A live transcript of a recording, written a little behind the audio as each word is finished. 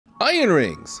Onion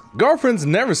rings. Girlfriends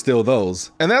never steal those.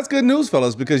 And that's good news,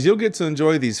 fellas, because you'll get to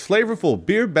enjoy these flavorful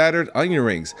beer battered onion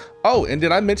rings. Oh, and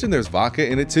did I mention there's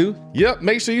vodka in it too? Yep,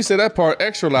 make sure you say that part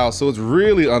extra loud so it's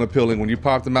really unappealing when you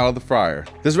pop them out of the fryer.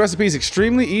 This recipe is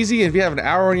extremely easy, and if you have an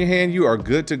hour on your hand, you are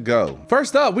good to go.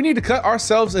 First up, we need to cut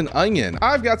ourselves an onion.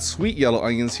 I've got sweet yellow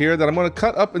onions here that I'm gonna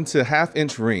cut up into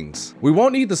 1/2-inch rings. We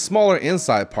won't need the smaller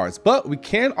inside parts, but we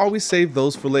can always save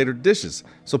those for later dishes.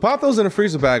 So pop those in a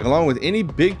freezer bag along with any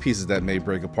big pieces that may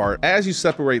break apart as you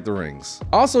separate the rings.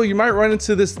 Also, you might run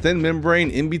into this thin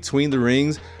membrane in between the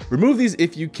rings. Remove these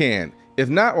if you can. If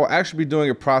not, we'll actually be doing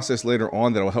a process later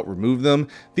on that will help remove them.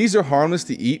 These are harmless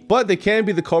to eat, but they can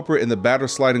be the culprit in the batter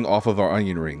sliding off of our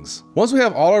onion rings. Once we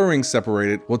have all our rings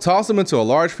separated, we'll toss them into a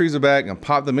large freezer bag and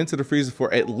pop them into the freezer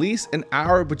for at least an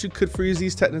hour, but you could freeze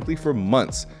these technically for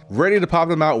months, ready to pop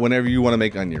them out whenever you want to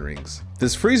make onion rings.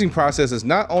 This freezing process is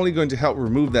not only going to help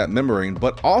remove that membrane,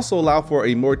 but also allow for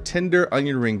a more tender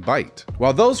onion ring bite.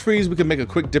 While those freeze, we can make a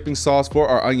quick dipping sauce for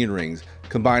our onion rings.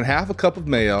 Combine 1/2 cup of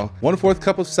mayo, 1/4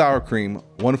 cup of sour cream,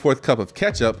 1/4 cup of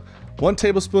ketchup, 1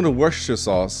 tablespoon of Worcestershire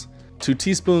sauce, 2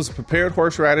 teaspoons of prepared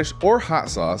horseradish or hot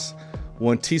sauce,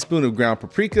 1 teaspoon of ground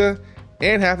paprika,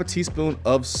 and 1/2 teaspoon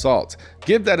of salt.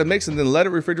 Give that a mix and then let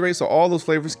it refrigerate so all those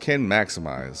flavors can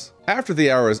maximize. After the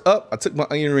hour is up, I took my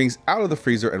onion rings out of the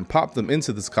freezer and popped them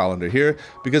into this colander here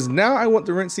because now I want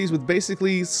to rinse these with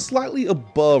basically slightly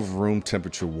above room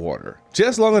temperature water.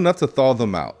 Just long enough to thaw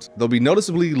them out. They'll be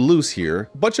noticeably loose here,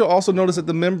 but you'll also notice that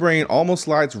the membrane almost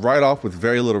slides right off with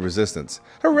very little resistance.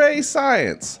 Hooray,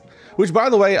 science! Which, by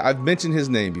the way, I've mentioned his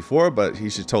name before, but he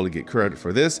should totally get credit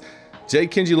for this. J.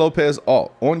 Kenji Lopez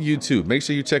Alt on YouTube. Make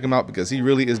sure you check him out because he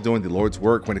really is doing the Lord's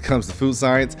work when it comes to food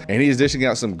science, and he is dishing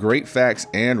out some great facts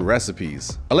and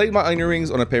recipes. I laid my onion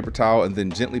rings on a paper towel and then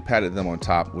gently patted them on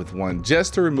top with one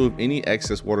just to remove any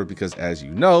excess water because, as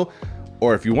you know,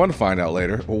 or if you want to find out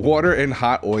later, water and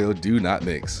hot oil do not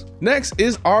mix. Next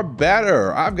is our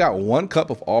batter. I've got 1 cup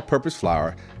of all-purpose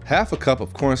flour, 1/2 cup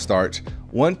of cornstarch,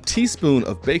 1 teaspoon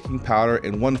of baking powder,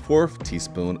 and 1/4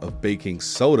 teaspoon of baking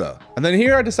soda. And then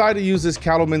here I decided to use this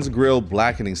Cattleman's Grill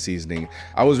Blackening seasoning.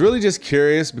 I was really just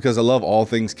curious because I love all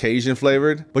things Cajun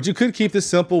flavored, but you could keep this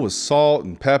simple with salt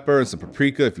and pepper and some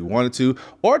paprika if you wanted to,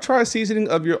 or try a seasoning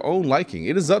of your own liking.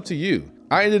 It is up to you.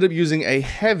 I ended up using a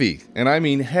heavy, and I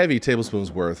mean heavy,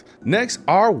 tablespoons worth. Next,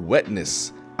 our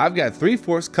wetness. I've got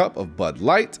 3/4 cup of Bud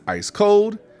Light, ice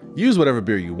cold. Use whatever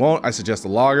beer you want. I suggest a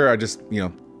lager. This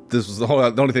was the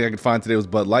only thing I could find today was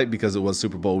Bud Light because it was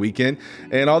Super Bowl weekend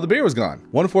and all the beer was gone.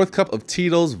 1/4 cup of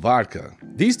Tito's vodka.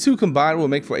 These two combined will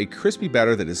make for a crispy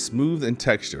batter that is smooth in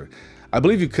texture. I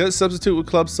believe you could substitute with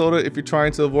club soda if you're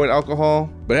trying to avoid alcohol,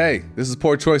 but hey, this is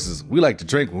poor choices. We like to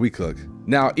drink when we cook.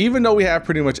 Now, even though we have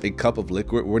pretty much a cup of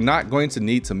liquid, we're not going to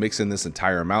need to mix in this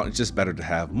entire amount. It's just better to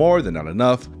have more than not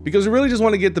enough because we really just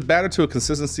want to get the batter to a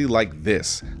consistency like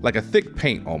this, like a thick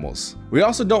paint almost. We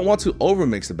also don't want to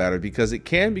overmix the batter because it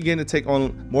can begin to take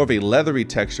on more of a leathery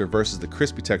texture versus the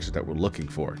crispy texture that we're looking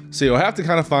for. So you'll have to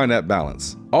kind of find that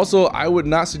balance. Also, I would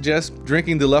not suggest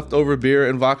drinking the leftover beer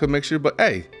and vodka mixture, but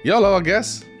hey, YOLO, I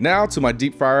guess. Now to my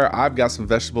deep fryer, I've got some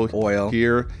vegetable oil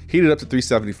here, heated up to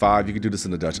 375. You can do this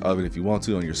in the Dutch oven if you want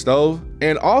to on your stove.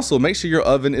 And also make sure your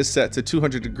oven is set to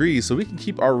 200 degrees so we can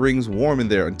keep our rings warm in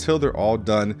there until they're all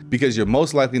done because you're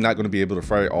most likely not going to be able to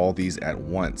fry all these at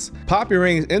once. Pop your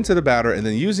rings into the batter and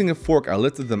then using a fork, I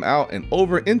lifted them out and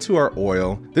over into our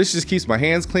oil. This just keeps my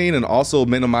hands clean and also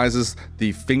minimizes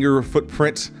the finger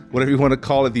footprint, whatever you want to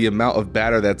call it, the amount of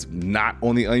batter that's not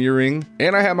on the onion ring.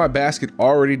 And I have my basket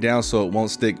already down so it won't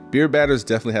stick. Beer batters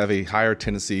definitely have a higher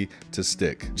tendency to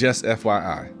stick, just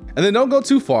FYI. And then don't go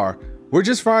too far. We're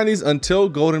just frying these until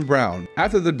golden brown.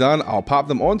 After they're done, I'll pop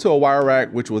them onto a wire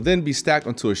rack, which will then be stacked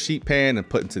onto a sheet pan and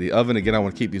put into the oven. Again, I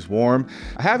want to keep these warm.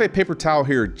 I have a paper towel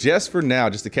here just for now,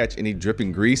 just to catch any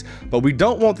dripping grease, but we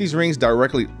don't want these rings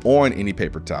directly on any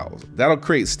paper towels. That'll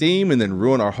create steam and then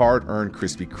ruin our hard-earned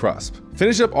crispy crust.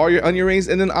 Finish up all your onion rings,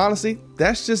 and then honestly,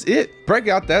 that's just it. Break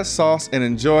out that sauce and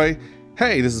enjoy.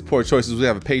 Hey, this is Poor Choices. We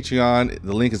have a Patreon.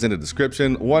 The link is in the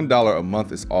description. $1 a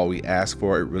month is all we ask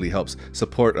for. It really helps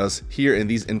support us here in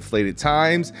these inflated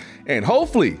times. And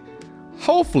hopefully,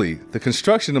 the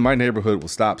construction in my neighborhood will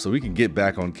stop so we can get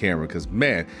back on camera because,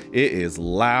 man, it is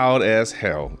loud as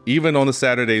hell, even on the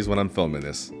Saturdays when I'm filming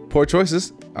this. Poor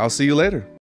Choices. I'll see you later.